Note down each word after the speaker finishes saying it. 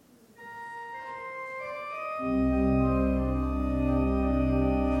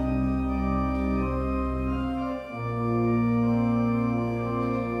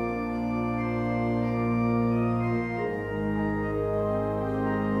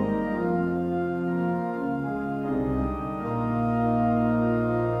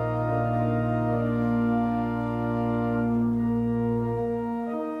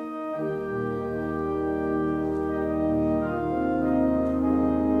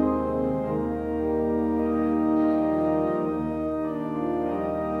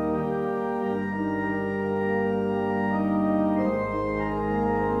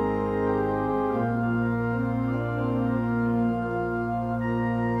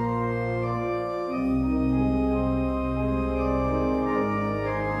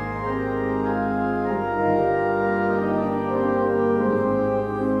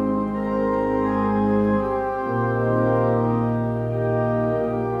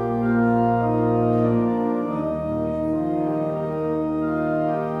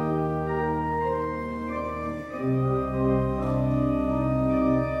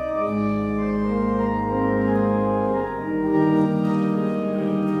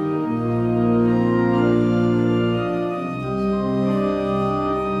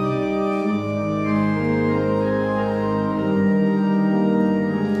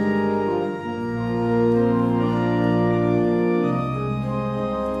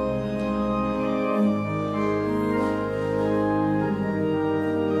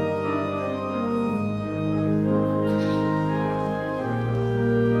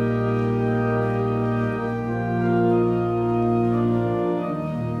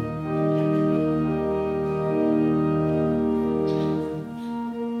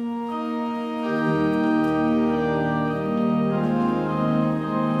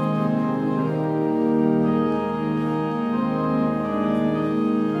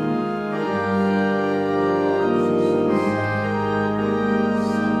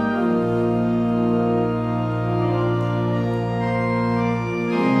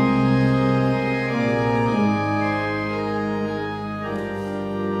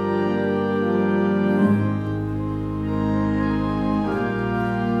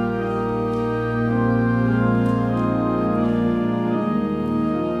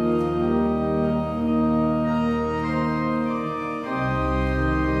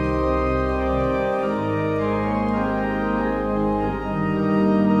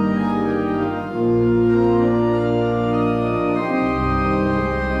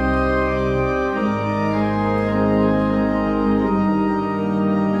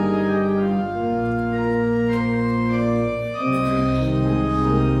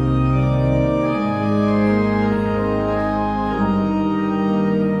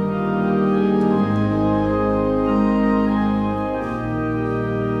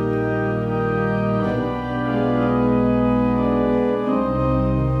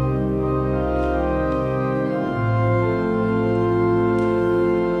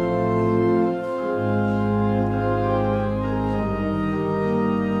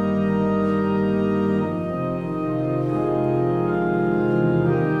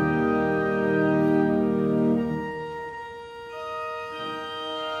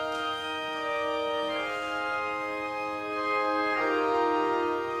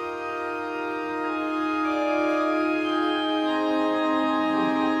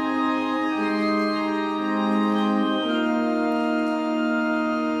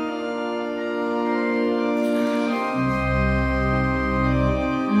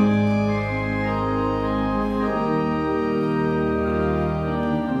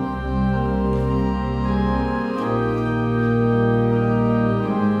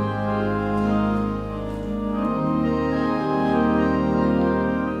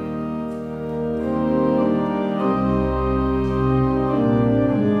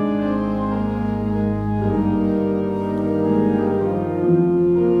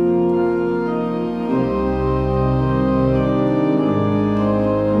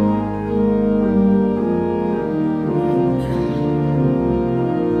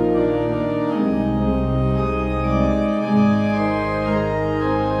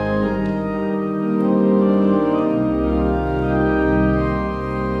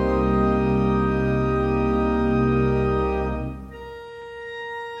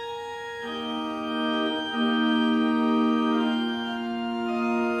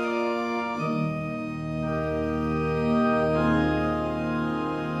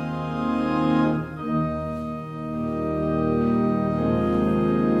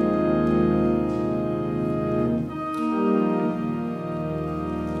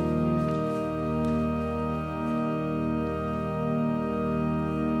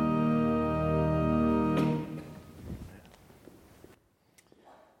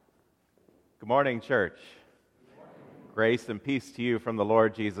morning, church. Grace and peace to you from the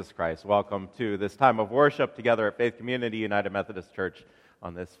Lord Jesus Christ. Welcome to this time of worship together at Faith Community United Methodist Church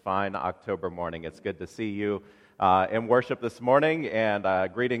on this fine October morning. It's good to see you in worship this morning,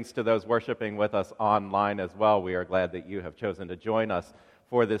 and greetings to those worshiping with us online as well. We are glad that you have chosen to join us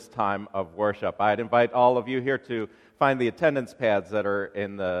for this time of worship. I'd invite all of you here to find the attendance pads that are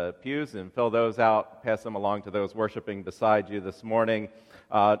in the pews and fill those out, pass them along to those worshiping beside you this morning.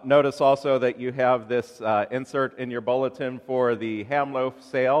 Notice also that you have this insert in your bulletin for the ham loaf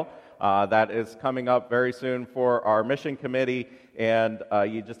sale. That is coming up very soon for our mission committee, and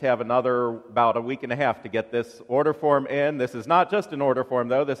you just have about a week and a half to get this order form in. This is not just an order form,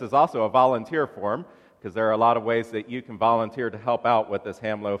 though. This is also a volunteer form, because there are a lot of ways that you can volunteer to help out with this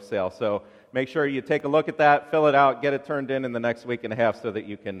ham loaf sale. So make sure you take a look at that, fill it out, get it turned in the next week and a half so that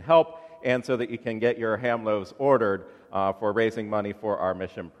you can help and so that you can get your ham loaves ordered for raising money for our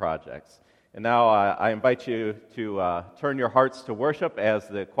mission projects. And now I invite you to turn your hearts to worship as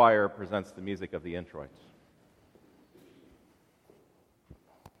the choir presents the music of the introits.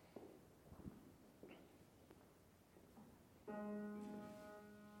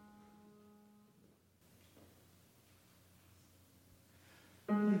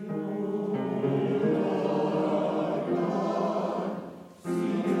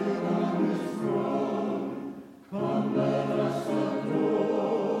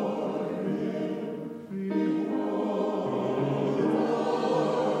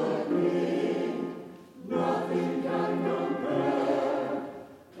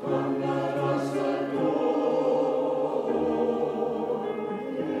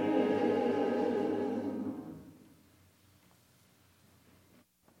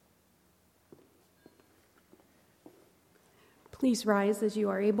 Please rise as you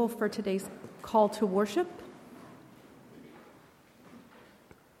are able for today's call to worship.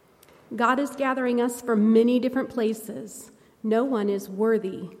 God is gathering us from many different places. No one is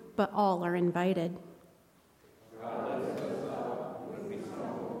worthy, but all are invited. God lifts us up when we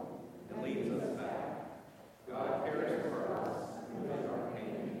stumble and leads us back. God cares for us with our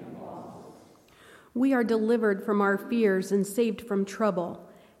pain and losses. We are delivered from our fears and saved from trouble.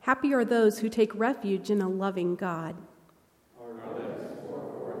 Happy are those who take refuge in a loving God.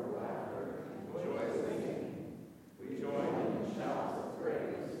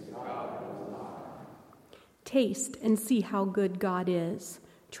 Taste and see how good God is.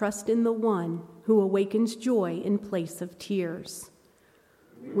 Trust in the one who awakens joy in place of tears.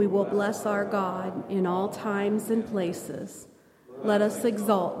 We will bless our God in all times and places. Let us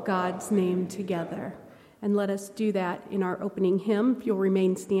exalt God's name together. And let us do that in our opening hymn. If you'll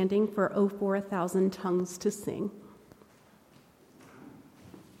remain standing for "Oh, for 1,000 Tongues to Sing."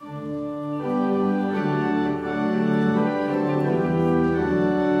 Thank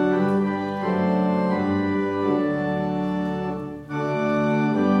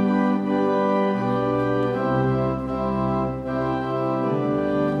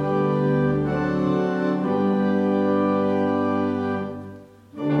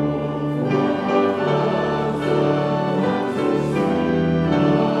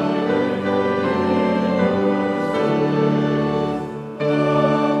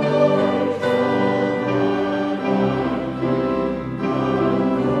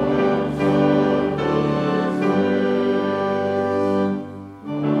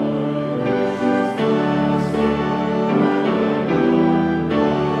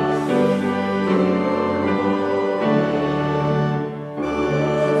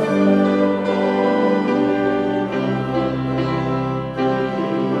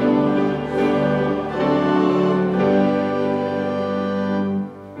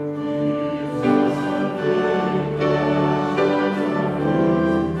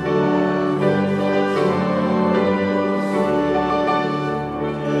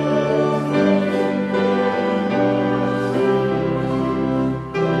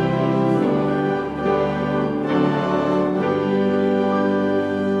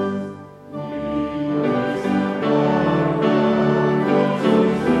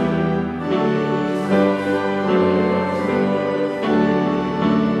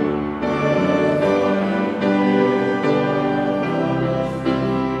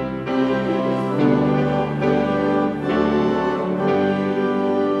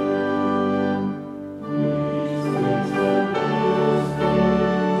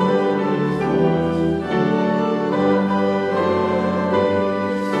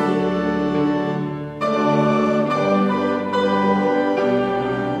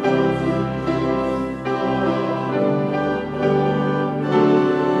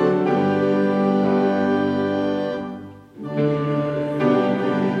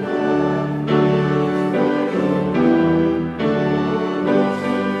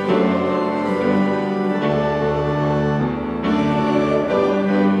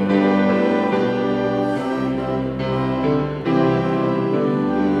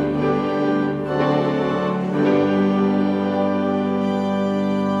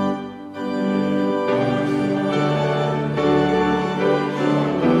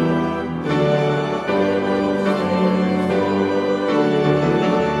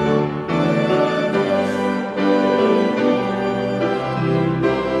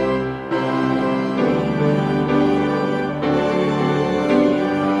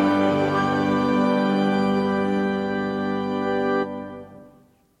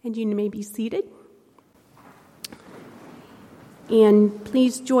And you may be seated. And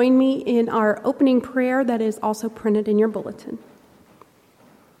please join me in our opening prayer that is also printed in your bulletin.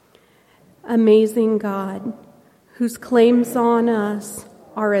 Amazing God, whose claims on us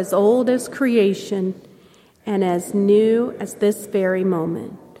are as old as creation and as new as this very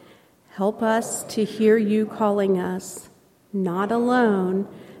moment, help us to hear you calling us, not alone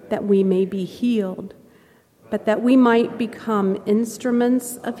that we may be healed, but that we might become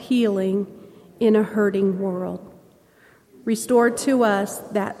instruments of healing in a hurting world. Restore to us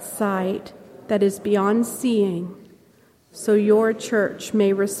that sight that is beyond seeing, so your church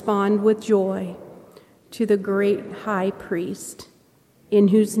may respond with joy to the great high priest, in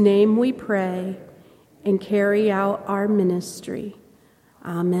whose name we pray and carry out our ministry.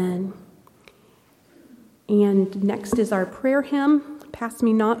 Amen. And next is our prayer hymn, Pass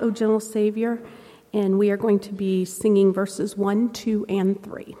Me Not, O Gentle Savior, and we are going to be singing verses 1, 2, and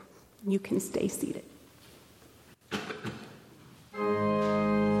 3. You can stay seated.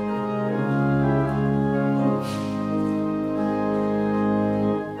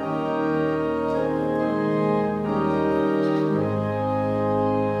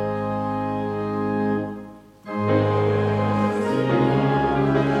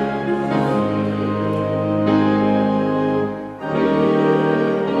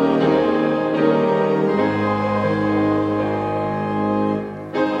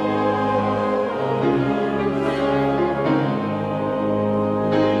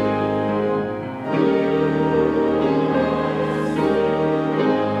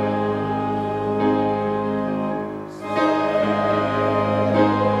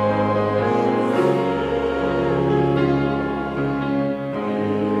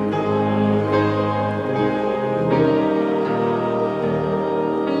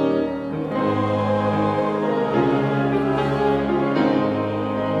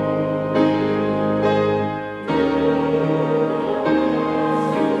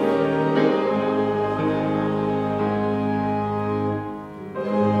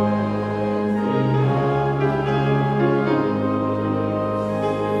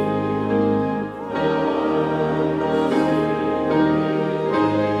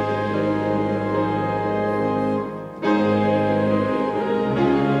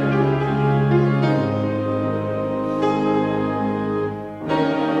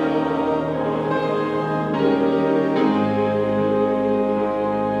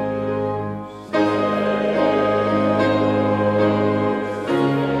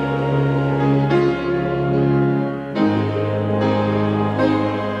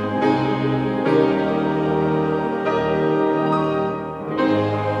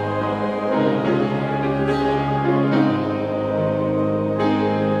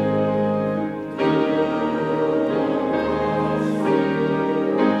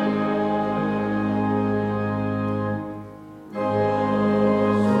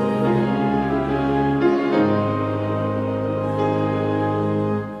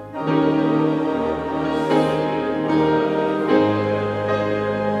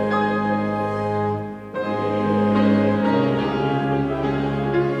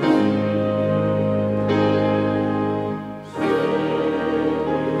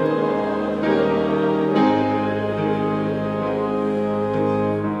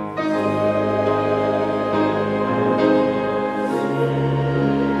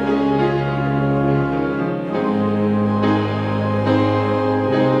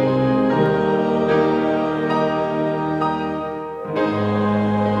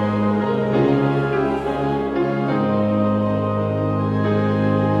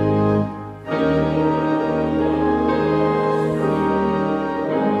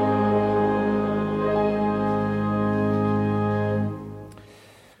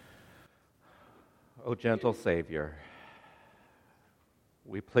 O gentle Savior,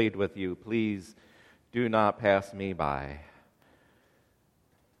 we plead with you, please do not pass me by.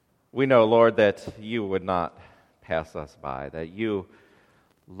 We know, Lord, that you would not pass us by, that you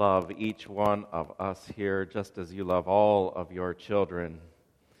love each one of us here just as you love all of your children,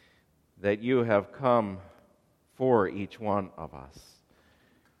 that you have come for each one of us.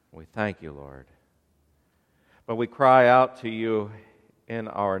 We thank you, Lord. But we cry out to you in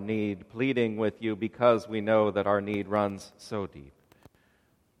our need, pleading with you because we know that our need runs so deep.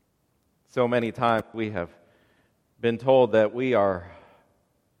 So many times we have been told that we are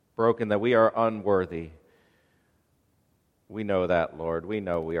broken, that we are unworthy. We know that, Lord. We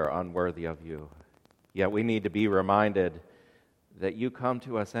know we are unworthy of you. Yet we need to be reminded that you come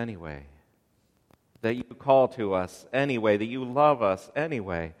to us anyway, that you call to us anyway, that you love us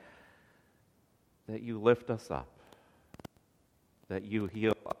anyway, that you lift us up, that you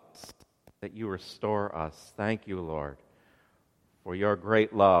heal us that you restore us. Thank you, Lord, for your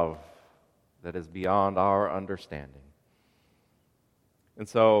great love that is beyond our understanding. And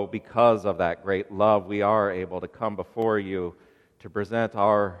so, because of that great love, we are able to come before you to present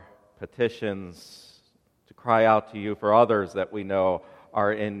our petitions, to cry out to you for others that we know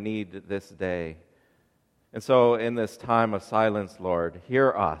are in need this day. And so, in this time of silence, Lord,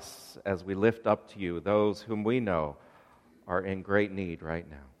 hear us as we lift up to you those whom we know are in great need right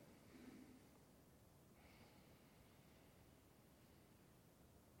now.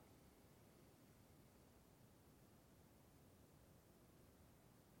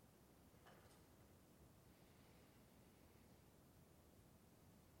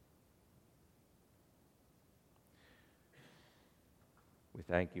 We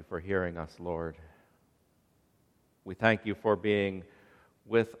thank you for hearing us, Lord. We thank you for being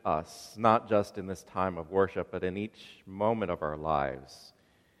with us, not just in this time of worship, but in each moment of our lives.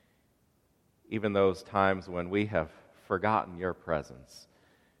 Even those times when we have forgotten your presence,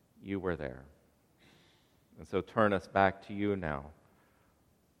 you were there. And so turn us back to you now.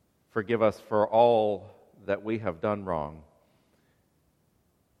 Forgive us for all that we have done wrong,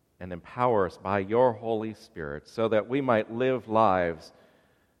 and empower us by your Holy Spirit so that we might live lives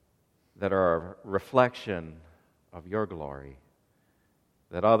that are a reflection of your glory,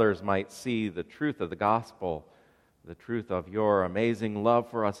 that others might see the truth of the gospel, the truth of your amazing love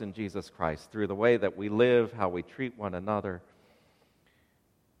for us in Jesus Christ through the way that we live, how we treat one another.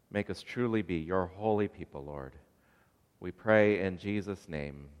 Make us truly be your holy people, Lord. We pray in Jesus'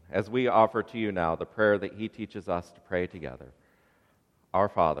 name, as we offer to you now the prayer that he teaches us to pray together. Our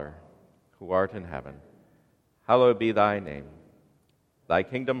Father, who art in heaven, hallowed be thy name. Thy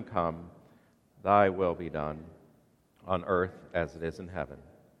kingdom come, thy will be done, on earth as it is in heaven.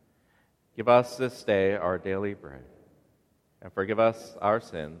 Give us this day our daily bread, and forgive us our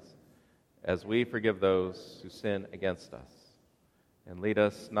sins, as we forgive those who sin against us. And lead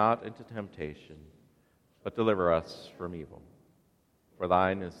us not into temptation, but deliver us from evil. For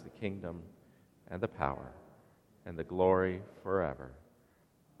thine is the kingdom, and the power, and the glory forever.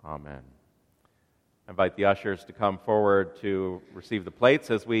 Amen. I invite the ushers to come forward to receive the plates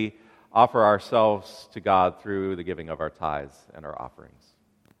as we offer ourselves to God through the giving of our tithes and our offerings.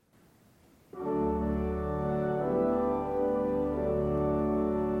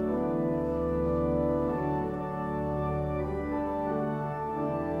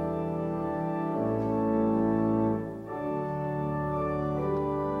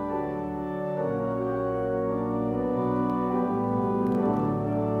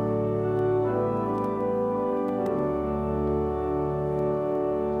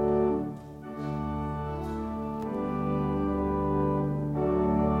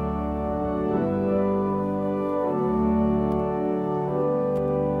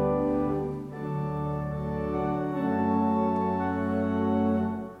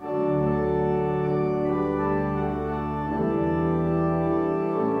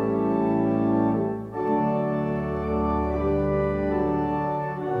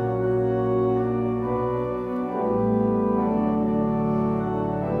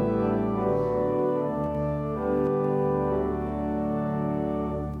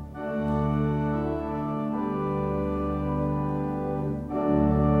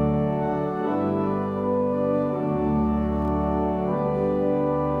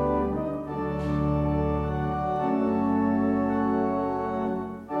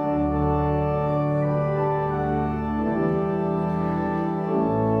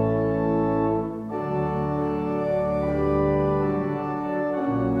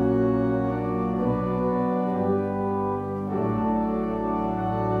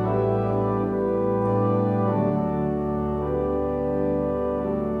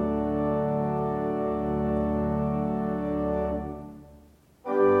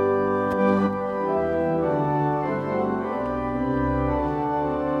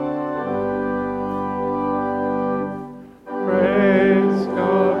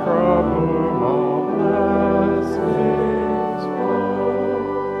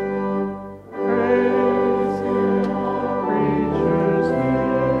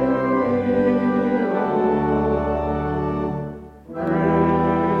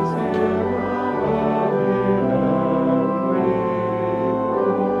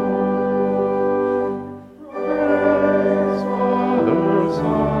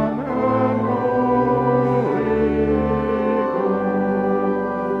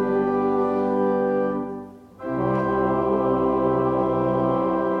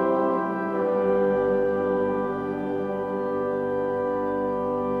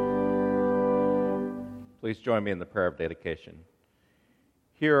 Please join me in the prayer of dedication.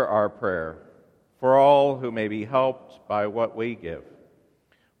 Hear our prayer for all who may be helped by what we give.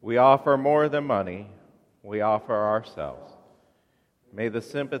 We offer more than money, we offer ourselves. May the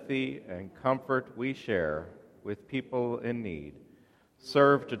sympathy and comfort we share with people in need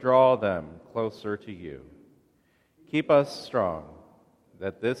serve to draw them closer to you. Keep us strong,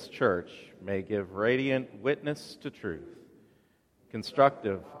 that this church may give radiant witness to truth,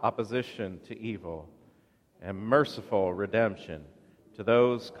 constructive opposition to evil, and merciful redemption to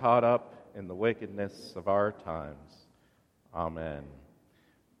those caught up in the wickedness of our times. Amen.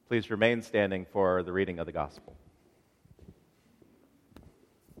 Please remain standing for the reading of the gospel.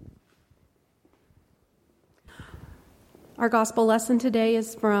 Our gospel lesson today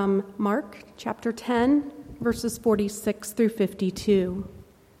is from Mark chapter 10, verses 46 through 52.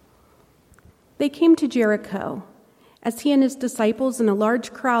 They came to Jericho. As he and his disciples and a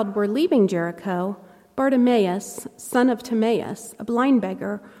large crowd were leaving Jericho, Bartimaeus, son of Timaeus, a blind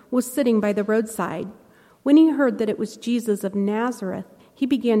beggar, was sitting by the roadside. When he heard that it was Jesus of Nazareth, he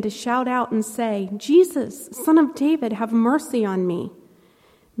began to shout out and say, "Jesus, Son of David, have mercy on me."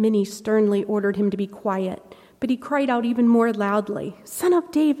 Many sternly ordered him to be quiet, but he cried out even more loudly, "Son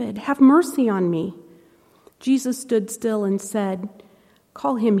of David, have mercy on me." Jesus stood still and said,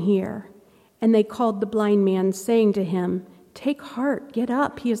 "Call him here." And they called the blind man, saying to him, "Take heart, get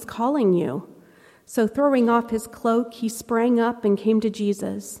up, he is calling you." So throwing off his cloak, he sprang up and came to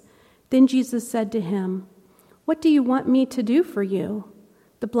Jesus. Then Jesus said to him, "What do you want me to do for you?"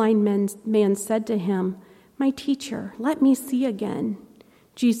 The blind man said to him, "My teacher, let me see again."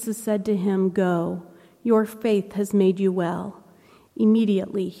 Jesus said to him, "Go, your faith has made you well."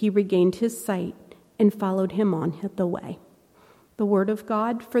 Immediately he regained his sight and followed him on the way. The word of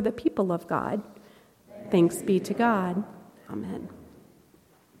God for the people of God. Thanks be to God. Amen.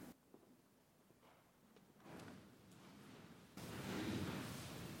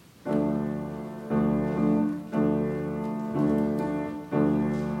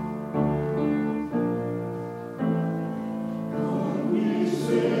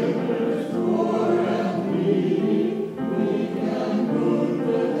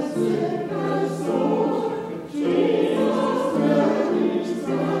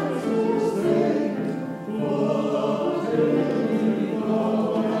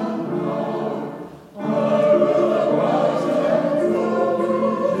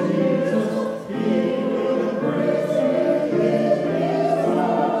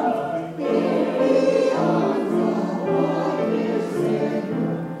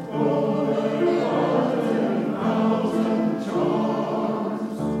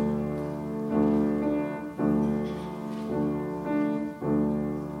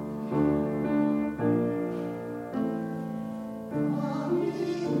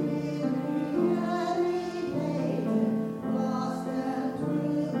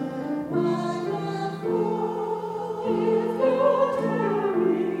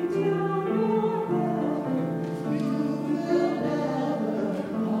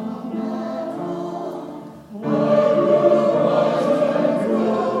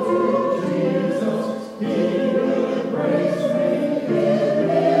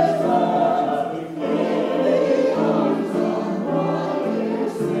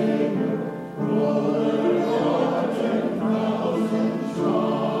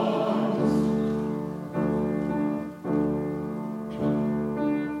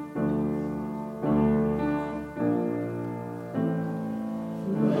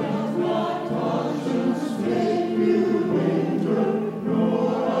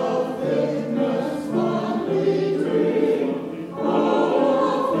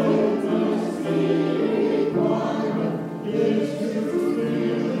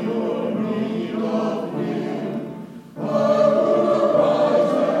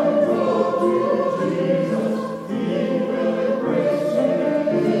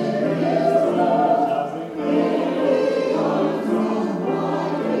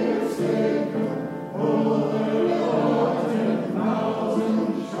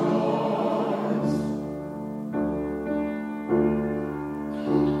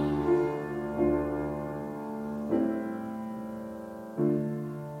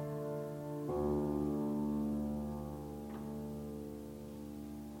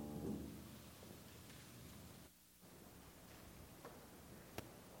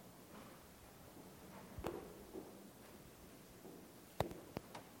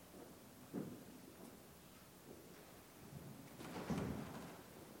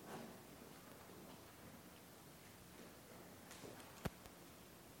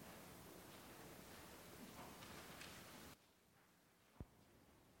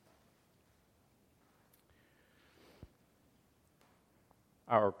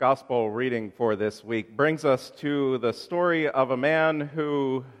 Our gospel reading for this week brings us to the story of a man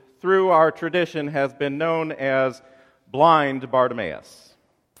who, through our tradition, has been known as Blind Bartimaeus.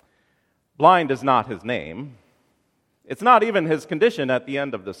 Blind is not his name. It's not even his condition at the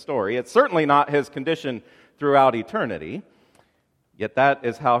end of the story. It's certainly not his condition throughout eternity. Yet that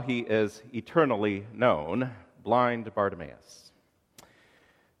is how he is eternally known, Blind Bartimaeus.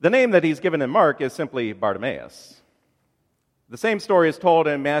 The name that he's given in Mark is simply Bartimaeus. The same story is told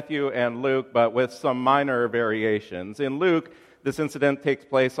in Matthew and Luke, but with some minor variations. In Luke, this incident takes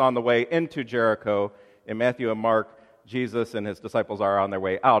place on the way into Jericho. In Matthew and Mark, Jesus and his disciples are on their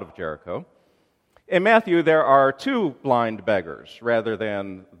way out of Jericho. In Matthew, there are two blind beggars, rather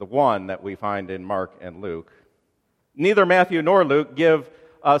than the one that we find in Mark and Luke. Neither Matthew nor Luke give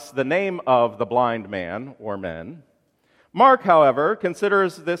us the name of the blind man or men. Mark, however,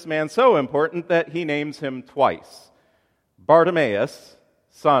 considers this man so important that he names him twice. Bartimaeus,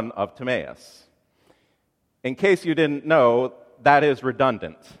 son of Timaeus. In case you didn't know, that is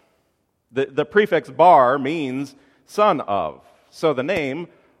redundant. The prefix bar means son of. So the name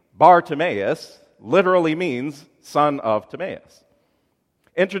Bartimaeus literally means son of Timaeus.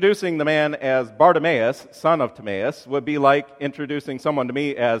 Introducing the man as Bartimaeus, son of Timaeus, would be like introducing someone to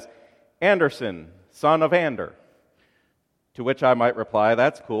me as Anderson, son of Ander. To which I might reply,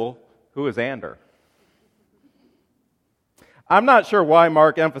 that's cool. Who is Ander? I'm not sure why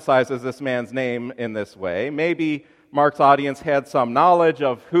Mark emphasizes this man's name in this way. Maybe Mark's audience had some knowledge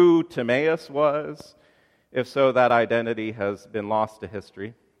of who Timaeus was. If so, that identity has been lost to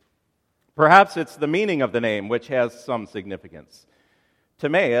history. Perhaps it's the meaning of the name which has some significance.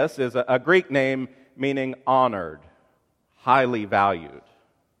 Timaeus is a Greek name meaning honored, highly valued.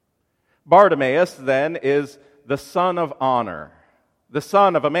 Bartimaeus, then, is the son of honor, the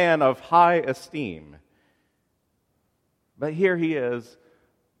son of a man of high esteem. But here he is,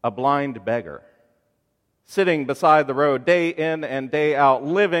 a blind beggar, sitting beside the road day in and day out,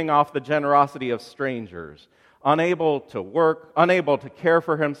 living off the generosity of strangers, unable to work, unable to care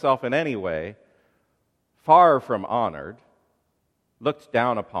for himself in any way, far from honored, looked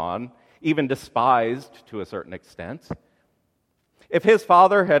down upon, even despised to a certain extent. If his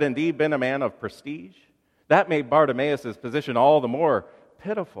father had indeed been a man of prestige, that made Bartimaeus' position all the more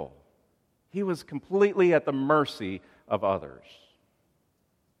pitiful. He was completely at the mercy of others.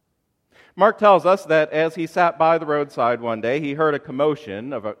 Mark tells us that as he sat by the roadside one day, he heard a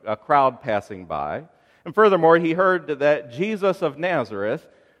commotion of a crowd passing by. And furthermore, he heard that Jesus of Nazareth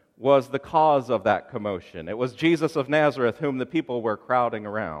was the cause of that commotion. It was Jesus of Nazareth whom the people were crowding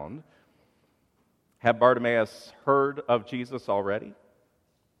around. Had Bartimaeus heard of Jesus already?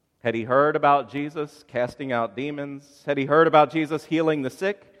 Had he heard about Jesus casting out demons? Had he heard about Jesus healing the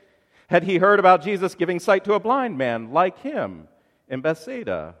sick? Had he heard about Jesus giving sight to a blind man like him in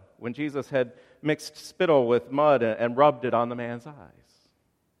Bethsaida when Jesus had mixed spittle with mud and rubbed it on the man's eyes?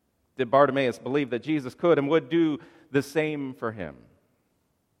 Did Bartimaeus believe that Jesus could and would do the same for him?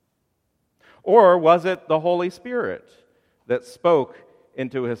 Or was it the Holy Spirit that spoke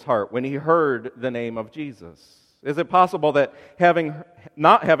into his heart when he heard the name of Jesus? Is it possible that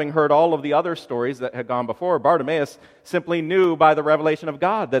not having heard all of the other stories that had gone before, Bartimaeus simply knew by the revelation of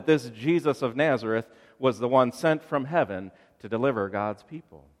God that this Jesus of Nazareth was the one sent from heaven to deliver God's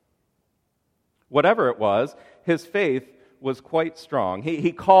people? Whatever it was, his faith was quite strong.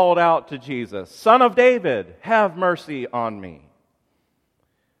 He called out to Jesus, "Son of David, have mercy on me."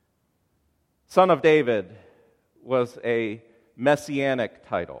 Son of David was a messianic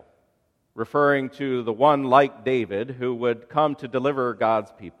title, referring to the one like David who would come to deliver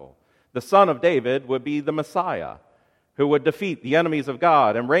God's people. The Son of David would be the Messiah, who would defeat the enemies of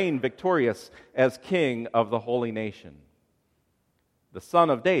God and reign victorious as king of the holy nation. The Son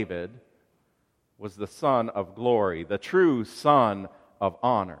of David was the Son of glory, the true Son of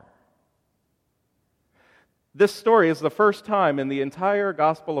honor. This story is the first time in the entire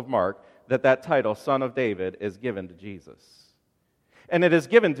Gospel of Mark that title, Son of David, is given to Jesus. And it is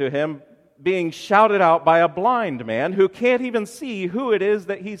given to him being shouted out by a blind man who can't even see who it is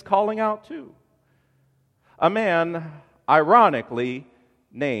that he's calling out to. A man, ironically,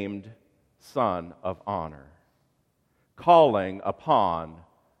 named Son of Honor, calling upon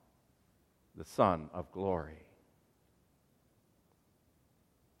the Son of Glory.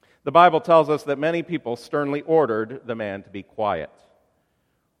 The Bible tells us that many people sternly ordered the man to be quiet.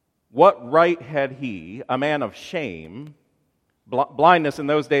 What right had he, a man of shame? Blindness in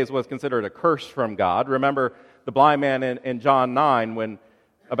those days was considered a curse from God. Remember the blind man in John 9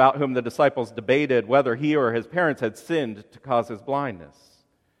 about whom the disciples debated whether he or his parents had sinned to cause his blindness.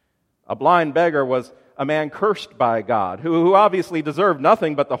 A blind beggar was a man cursed by God, who obviously deserved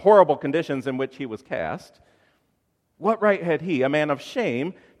nothing but the horrible conditions in which he was cast. What right had he, a man of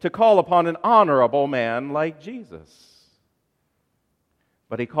shame, to call upon an honorable man like Jesus?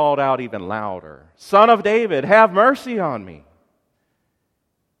 But he called out even louder, "Son of David, have mercy on me."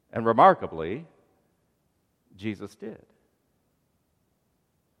 And remarkably, Jesus did.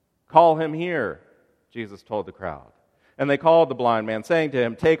 "Call him here," Jesus told the crowd. And they called the blind man, saying to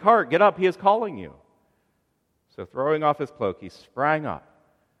him, "Take heart, get up, he is calling you." So throwing off his cloak, he sprang up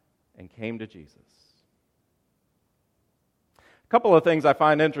and came to Jesus. A couple of things I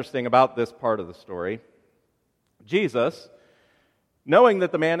find interesting about this part of the story. Jesus, knowing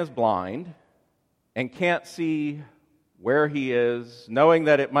that the man is blind and can't see where he is, knowing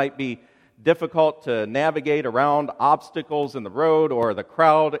that it might be difficult to navigate around obstacles in the road or the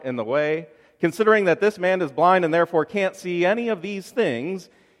crowd in the way, considering that this man is blind and therefore can't see any of these things,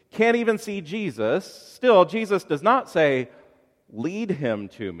 can't even see Jesus, still Jesus does not say, "Lead him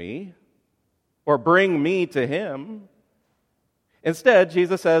to me," or "Bring me to him." Instead,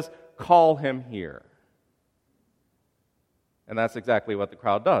 Jesus says, "Call him here." And that's exactly what the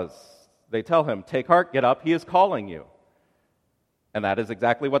crowd does. They tell him, "Take heart, get up, he is calling you." And that is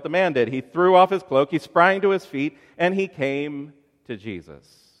exactly what the man did. He threw off his cloak, he sprang to his feet, and he came to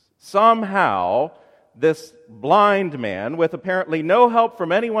Jesus. Somehow, this blind man, with apparently no help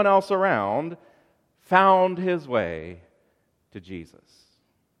from anyone else around, found his way to Jesus.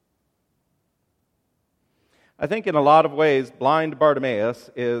 I think in a lot of ways, blind Bartimaeus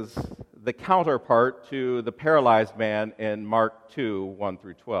is the counterpart to the paralyzed man in Mark 2, 1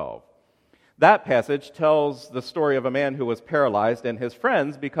 through 12. That passage tells the story of a man who was paralyzed, and his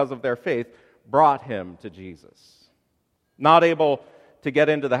friends, because of their faith, brought him to Jesus. Not able to get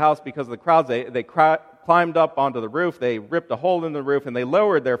into the house because of the crowds, they climbed up onto the roof, they ripped a hole in the roof, and they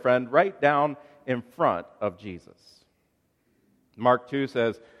lowered their friend right down in front of Jesus. Mark 2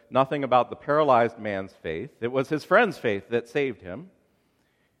 says nothing about the paralyzed man's faith. It was his friend's faith that saved him.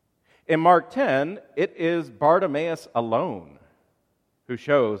 In Mark 10, it is Bartimaeus alone who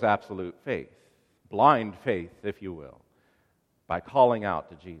shows absolute faith, blind faith, if you will, by calling out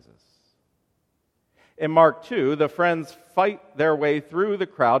to Jesus. In Mark 2, the friends fight their way through the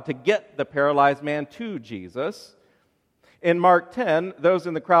crowd to get the paralyzed man to Jesus. In Mark 10, those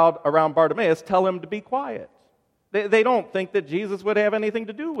in the crowd around Bartimaeus tell him to be quiet. They don't think that Jesus would have anything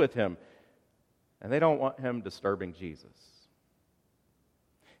to do with him, and they don't want him disturbing Jesus.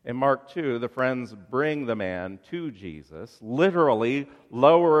 In Mark 2, the friends bring the man to Jesus, literally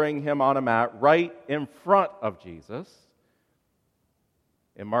lowering him on a mat right in front of Jesus.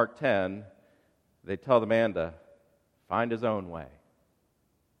 In Mark 10, they tell the man to find his own way,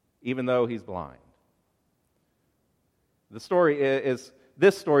 even though he's blind. This story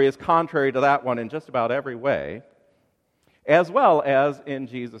is contrary to that one in just about every way, as well as in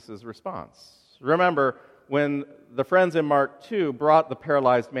Jesus' response. Remember, when the friends in Mark 2 brought the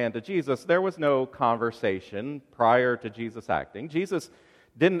paralyzed man to Jesus, there was no conversation prior to Jesus acting. Jesus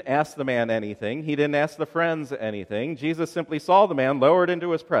didn't ask the man anything. He didn't ask the friends anything. Jesus simply saw the man lowered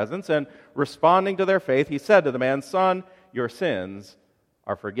into his presence, and responding to their faith, he said to the man, "Son, your sins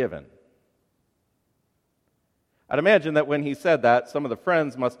are forgiven." I'd imagine that when he said that, some of the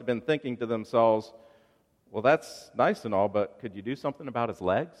friends must have been thinking to themselves, "Well, that's nice and all, but could you do something about his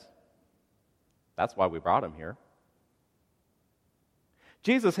legs? That's why we brought him here."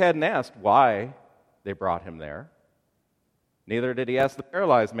 Jesus hadn't asked why they brought him there. Neither did he ask the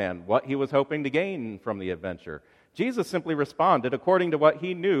paralyzed man what he was hoping to gain from the adventure. Jesus simply responded according to what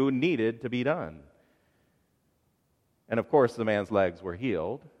he knew needed to be done. And of course, the man's legs were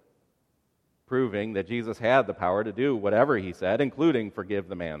healed, proving that Jesus had the power to do whatever he said, including forgive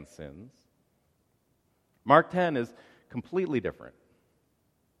the man's sins. Mark 10 is completely different.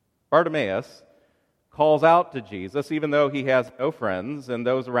 Bartimaeus calls out to Jesus, even though he has no friends and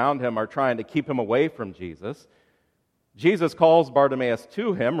those around him are trying to keep him away from Jesus. Jesus calls Bartimaeus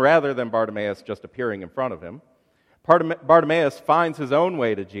to him rather than Bartimaeus just appearing in front of him. Bartimaeus finds his own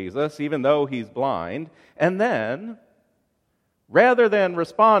way to Jesus, even though he's blind. And then, rather than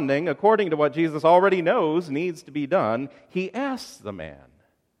responding according to what Jesus already knows needs to be done, he asks the man,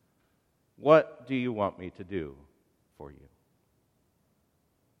 "What do you want me to do for you?"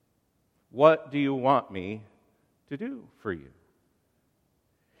 What do you want me to do for you?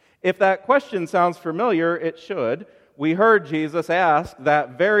 If that question sounds familiar, it should. We heard Jesus ask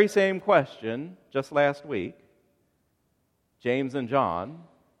that very same question just last week. James and John,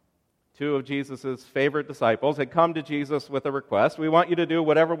 two of Jesus' favorite disciples, had come to Jesus with a request. "We want you to do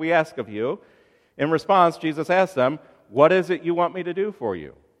whatever we ask of you." In response, Jesus asked them, "What is it you want me to do for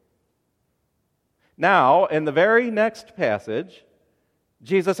you?" Now, in the very next passage,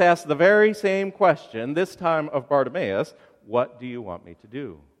 Jesus asks the very same question, this time of Bartimaeus, "What do you want me to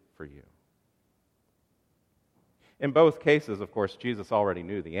do for you?" In both cases, of course, Jesus already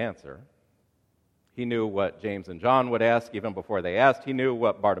knew the answer. He knew what James and John would ask even before they asked. He knew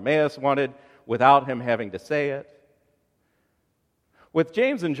what Bartimaeus wanted without him having to say it. With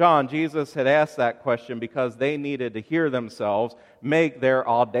James and John, Jesus had asked that question because they needed to hear themselves make their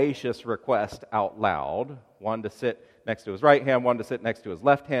audacious request out loud, one to sit next to his right hand, one to sit next to his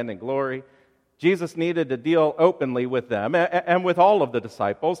left hand in glory. Jesus needed to deal openly with them and with all of the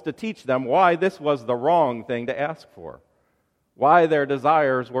disciples to teach them why this was the wrong thing to ask for, why their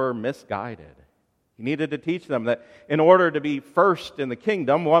desires were misguided. He needed to teach them that in order to be first in the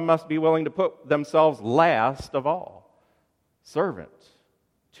kingdom, one must be willing to put themselves last of all, servant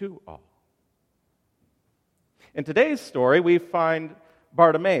to all. In today's story, we find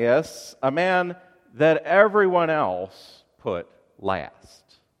Bartimaeus, a man that everyone else put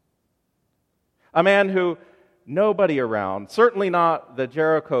last. A man who nobody around, certainly not the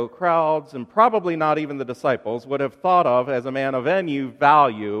Jericho crowds, and probably not even the disciples, would have thought of as a man of any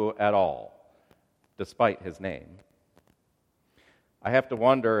value at all, despite his name. I have to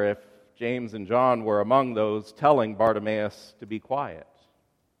wonder if James and John were among those telling Bartimaeus to be quiet.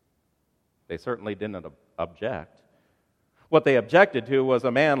 They certainly didn't object. What they objected to was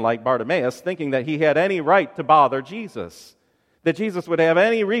a man like Bartimaeus thinking that he had any right to bother Jesus, that Jesus would have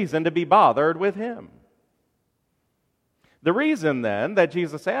any reason to be bothered with him. The reason then that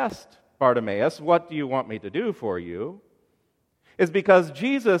Jesus asked Bartimaeus, "What do you want me to do for you?" is because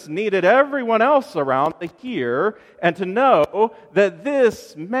Jesus needed everyone else around to hear and to know that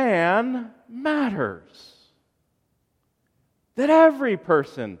this man matters. That every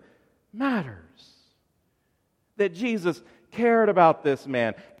person matters. That Jesus cared about this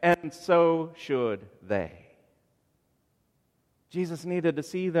man, and so should they. Jesus needed to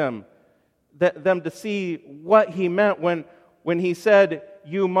see them to see what he meant when he said,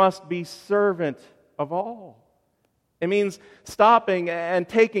 "You must be servant of all." It means stopping and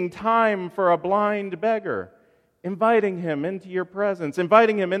taking time for a blind beggar, inviting him into your presence,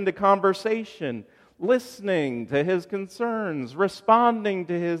 inviting him into conversation, listening to his concerns, responding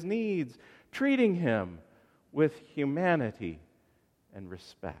to his needs, treating him with humanity and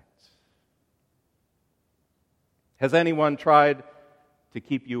respect. Has anyone tried to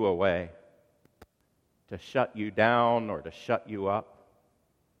keep you away, to shut you down or to shut you up?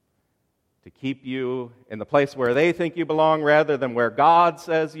 To keep you in the place where they think you belong rather than where God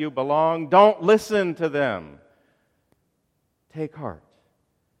says you belong? Don't listen to them. Take heart.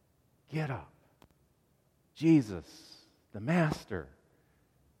 Get up. Jesus, the Master,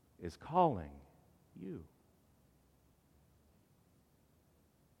 is calling you.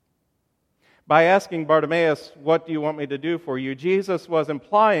 By asking Bartimaeus, "What do you want me to do for you?" Jesus was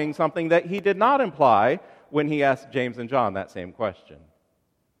implying something that he did not imply when he asked James and John that same question.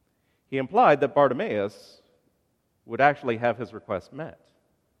 He implied that Bartimaeus would actually have his request met,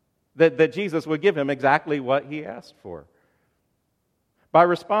 that Jesus would give him exactly what he asked for. By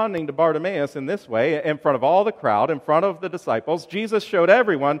responding to Bartimaeus in this way, in front of all the crowd, in front of the disciples, Jesus showed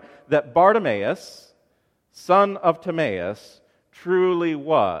everyone that Bartimaeus, son of Timaeus, truly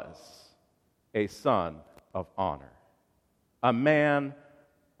was a son of honor, a man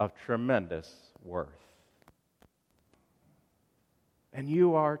of tremendous worth. And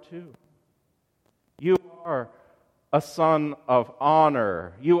you are too. You are a son of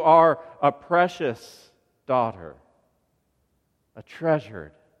honor. You are a precious daughter, a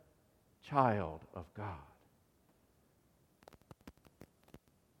treasured child of God.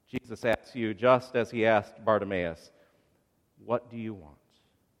 Jesus asks you, just as he asked Bartimaeus, "What do you want?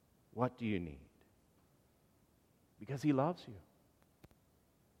 What do you need?" Because he loves you.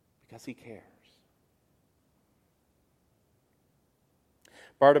 Because he cares.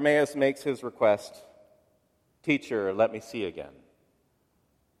 Bartimaeus makes his request, "Teacher, let me see again."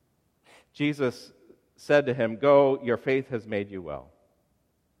 Jesus said to him, "Go, your faith has made you well."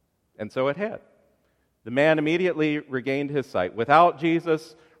 And so it had. The man immediately regained his sight. Without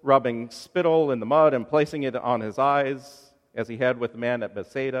Jesus rubbing spittle in the mud and placing it on his eyes, as he had with the man at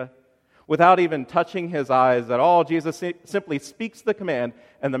Bethsaida, without even touching his eyes at all, Jesus simply speaks the command,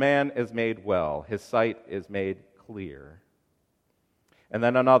 and the man is made well. His sight is made clear. And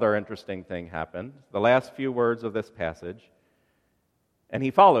then another interesting thing happened. The last few words of this passage, "And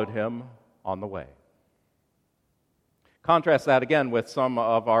he followed him on the way." Contrast that again with some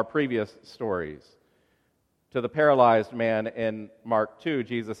of our previous stories. To the paralyzed man in Mark 2,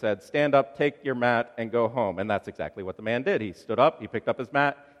 Jesus said, "Stand up, take your mat, and go home." And that's exactly what the man did. He stood up, he picked up his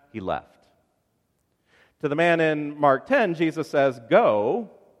mat, he left. To the man in Mark 10, Jesus says, "Go,"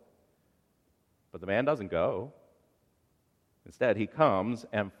 but the man doesn't go. Instead, he comes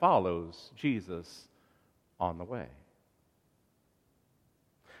and follows Jesus on the way.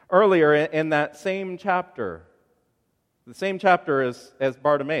 Earlier in that same chapter, the same chapter as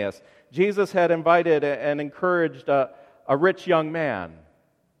Bartimaeus, Jesus had invited and encouraged a rich young man,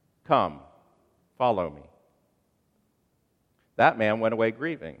 "Come, follow me." That man went away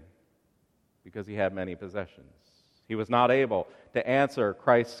grieving because he had many possessions. He was not able to answer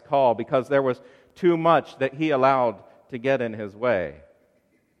Christ's call because there was too much that he allowed to get in his way.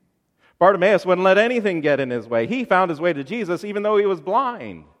 Bartimaeus wouldn't let anything get in his way. He found his way to Jesus even though he was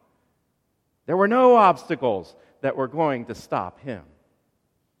blind. There were no obstacles that were going to stop him.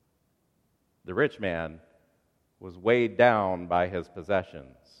 The rich man was weighed down by his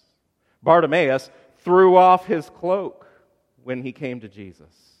possessions. Bartimaeus threw off his cloak when he came to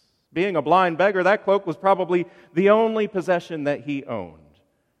Jesus. Being a blind beggar, that cloak was probably the only possession that he owned.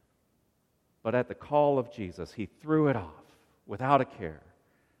 But at the call of Jesus, he threw it off without a care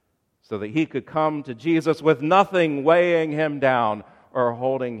so that he could come to Jesus with nothing weighing him down or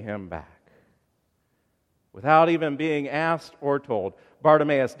holding him back. Without even being asked or told,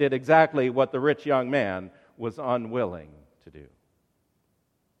 Bartimaeus did exactly what the rich young man was unwilling to do.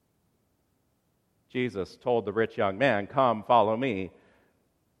 Jesus told the rich young man, "Come, follow me,"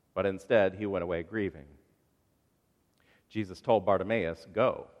 but instead he went away grieving. Jesus told Bartimaeus,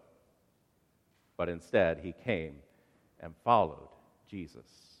 "Go," but instead he came and followed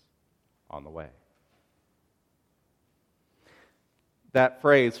Jesus on the way. That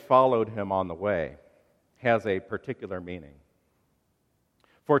phrase, "followed him on the way," has a particular meaning.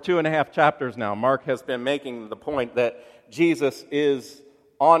 For 2.5 chapters now, Mark has been making the point that Jesus is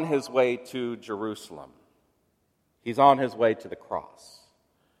on his way to Jerusalem. He's on his way to the cross.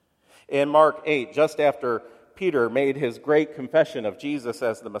 In Mark 8, just after Peter made his great confession of Jesus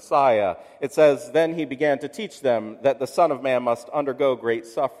as the Messiah, it says, "Then he began to teach them that the Son of Man must undergo great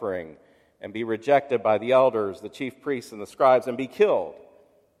suffering and be rejected by the elders, the chief priests, and the scribes, and be killed,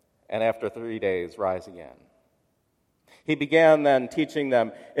 and after 3 days rise again." He began then teaching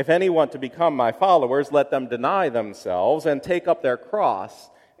them, "If any want to become my followers, let them deny themselves and take up their cross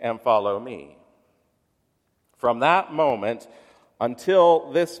and follow me." From that moment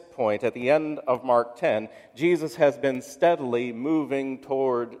until this point, at the end of Mark 10, Jesus has been steadily moving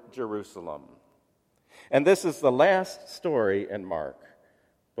toward Jerusalem. And this is the last story in Mark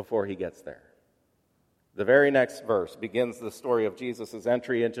before he gets there. The very next verse begins the story of Jesus'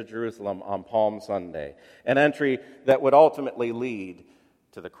 entry into Jerusalem on Palm Sunday, an entry that would ultimately lead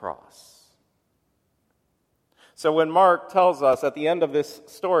to the cross. So when Mark tells us at the end of this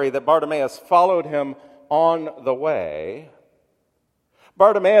story that Bartimaeus followed him on the way,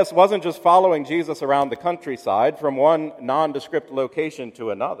 Bartimaeus wasn't just following Jesus around the countryside from one nondescript location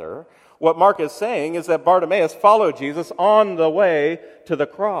to another. What Mark is saying is that Bartimaeus followed Jesus on the way to the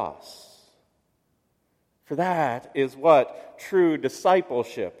cross. For that is what true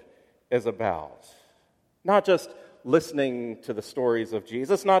discipleship is about. Not just listening to the stories of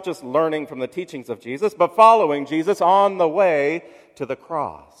Jesus, not just learning from the teachings of Jesus, but following Jesus on the way to the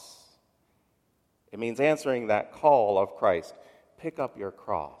cross. It means answering that call of Christ, "Pick up your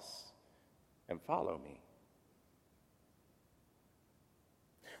cross and follow me."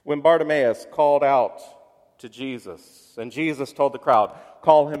 When Bartimaeus called out to Jesus, and Jesus told the crowd,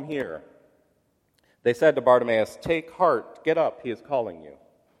 "Call him here," they said to Bartimaeus, "Take heart, get up, he is calling you."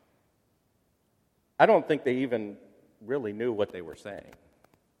 I don't think they even really knew what they were saying.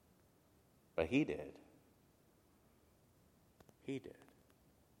 But he did. He did.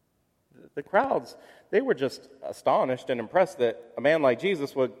 The crowds, they were just astonished and impressed that a man like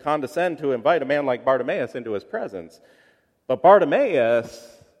Jesus would condescend to invite a man like Bartimaeus into his presence. But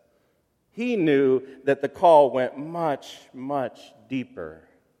Bartimaeus, he knew that the call went much, much deeper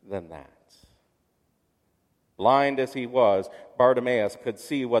than that. Blind as he was, Bartimaeus could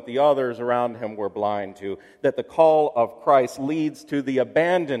see what the others around him were blind to, that the call of Christ leads to the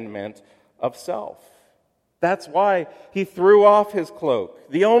abandonment of self. That's why he threw off his cloak,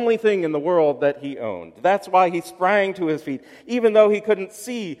 the only thing in the world that he owned. That's why he sprang to his feet, even though he couldn't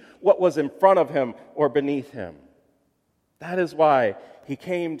see what was in front of him or beneath him. That is why he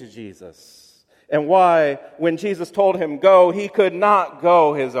came to Jesus. And why, when Jesus told him, "Go," he could not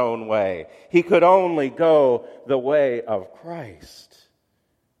go his own way. He could only go the way of Christ.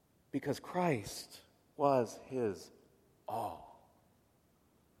 Because Christ was his all.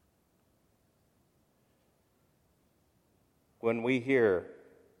 When we hear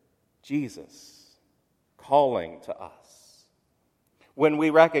Jesus calling to us, when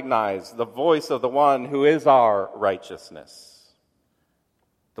we recognize the voice of the one who is our righteousness,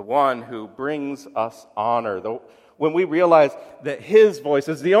 the one who brings us honor, when we realize that his voice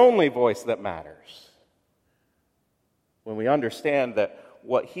is the only voice that matters, when we understand that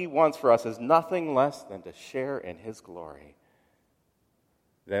what he wants for us is nothing less than to share in his glory,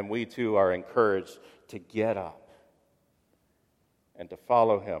 then we too are encouraged to get up and to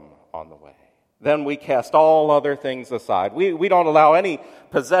follow him on the way. Then we cast all other things aside. We don't allow any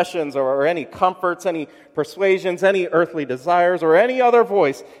possessions or any comforts, any persuasions, any earthly desires, or any other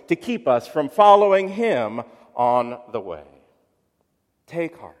voice to keep us from following him on the way.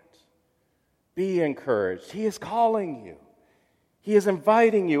 Take heart. Be encouraged. He is calling you. He is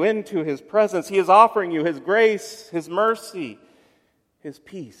inviting you into his presence. He is offering you his grace, his mercy, his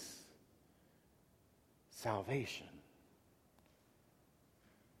peace, salvation.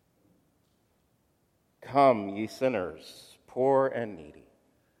 Come, ye sinners, poor and needy,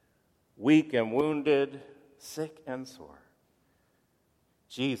 weak and wounded, sick and sore.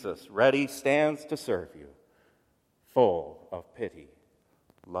 Jesus, ready, stands to serve you, full of pity,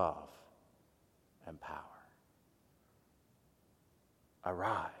 love, and power.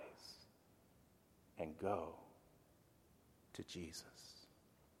 Arise and go to Jesus.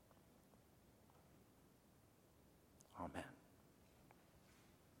 Amen.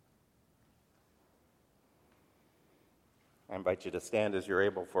 I invite you to stand as you're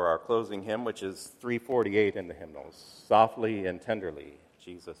able for our closing hymn, which is 348 in the hymnals. Softly and tenderly,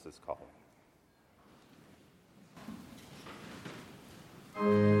 Jesus is calling.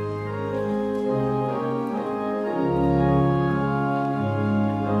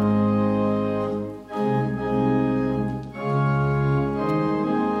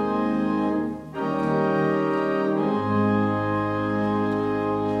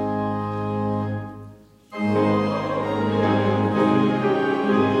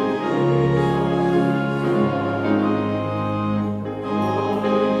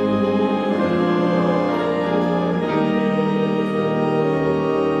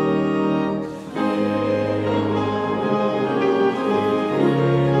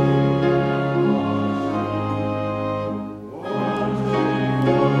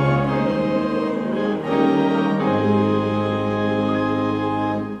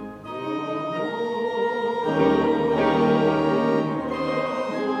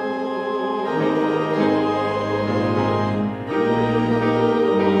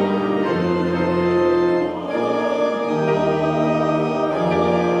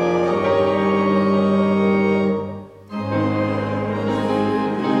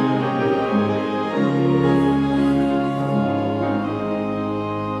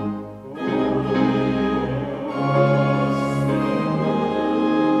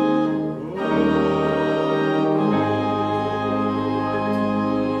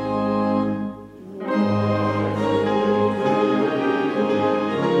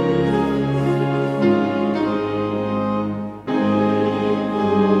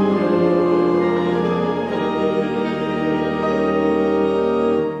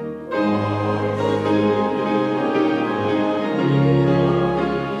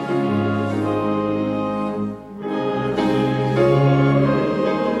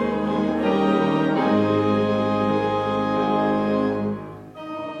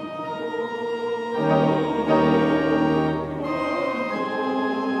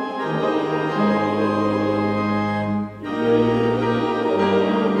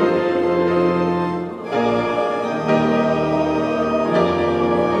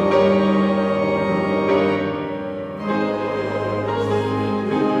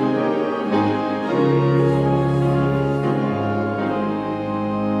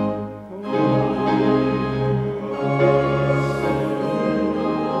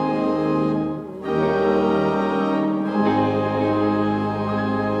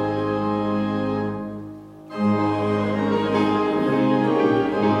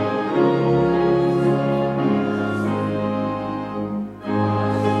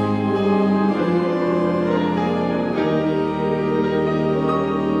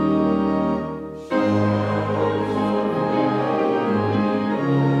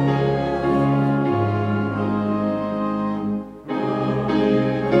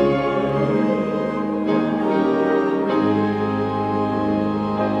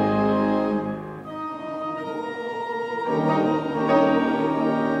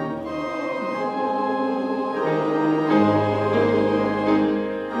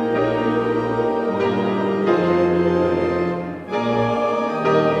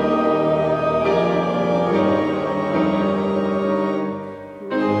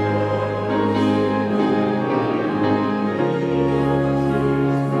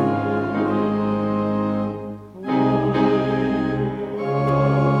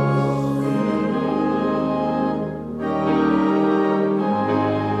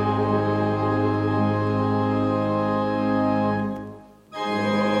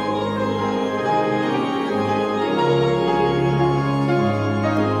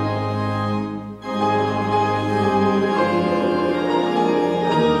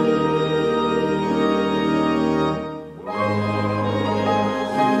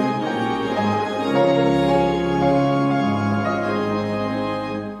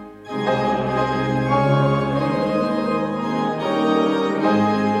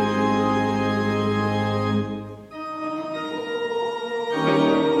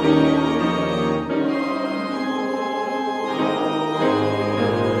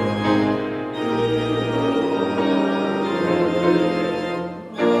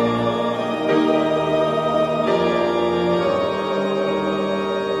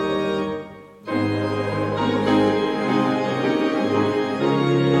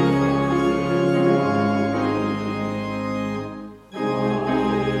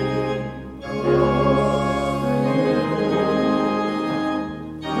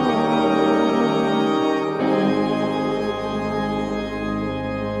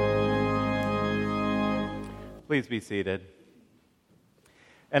 Please be seated.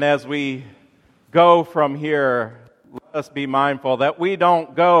 And as we go from here, let us be mindful that we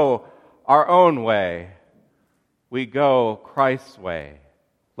don't go our own way. We go Christ's way.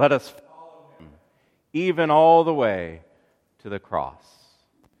 Let us follow him, even all the way to the cross.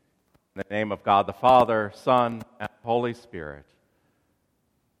 In the name of God the Father, Son, and Holy Spirit.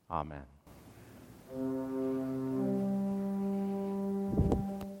 Amen.